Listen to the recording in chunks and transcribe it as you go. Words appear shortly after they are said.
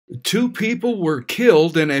Two people were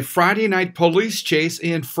killed in a Friday night police chase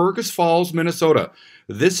in Fergus Falls, Minnesota.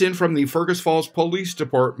 This in from the Fergus Falls Police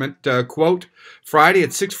Department, quote, Friday at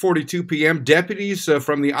 6:42 p.m., deputies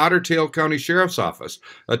from the Otter County Sheriff's Office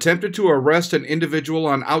attempted to arrest an individual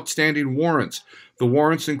on outstanding warrants. The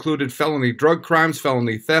warrants included felony drug crimes,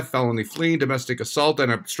 felony theft, felony fleeing, domestic assault,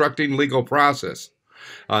 and obstructing legal process.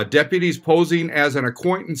 Deputies posing as an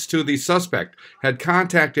acquaintance to the suspect had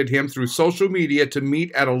contacted him through social media to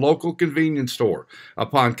meet at a local convenience store.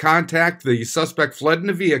 Upon contact, the suspect fled in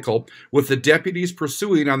a vehicle, with the deputies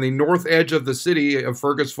pursuing on the north edge of the city of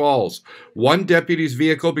Fergus Falls. One deputy's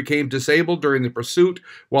vehicle became disabled during the pursuit,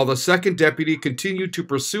 while the second deputy continued to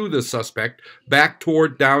pursue the suspect back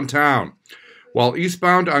toward downtown. While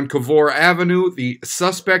eastbound on Cavour Avenue, the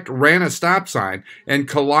suspect ran a stop sign and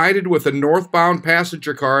collided with a northbound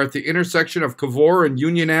passenger car at the intersection of Cavour and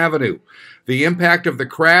Union Avenue. The impact of the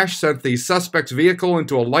crash sent the suspect's vehicle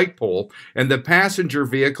into a light pole and the passenger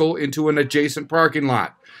vehicle into an adjacent parking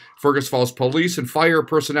lot. Fergus Falls police and fire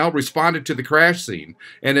personnel responded to the crash scene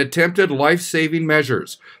and attempted life-saving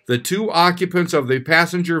measures. The two occupants of the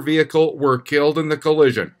passenger vehicle were killed in the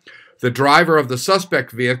collision. The driver of the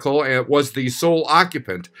suspect vehicle was the sole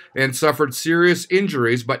occupant and suffered serious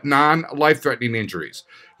injuries but non-life-threatening injuries.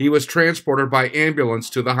 He was transported by ambulance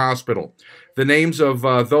to the hospital. The names of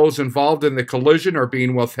those involved in the collision are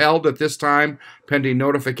being withheld at this time, pending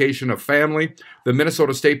notification of family. The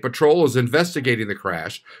Minnesota State Patrol is investigating the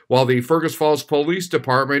crash, while the Fergus Falls Police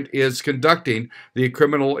Department is conducting the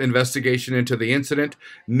criminal investigation into the incident.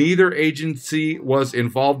 Neither agency was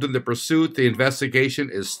involved in the pursuit. The investigation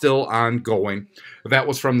is still ongoing. That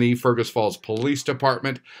was from the Fergus Falls Police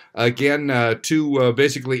Department. Again, two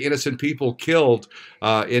basically innocent people killed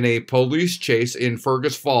in a police chase in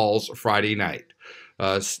Fergus Falls Friday night.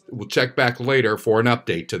 We'll check back later for an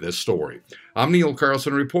update to this story. I'm Neil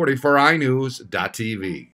Carlson reporting for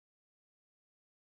iNewZ.TV.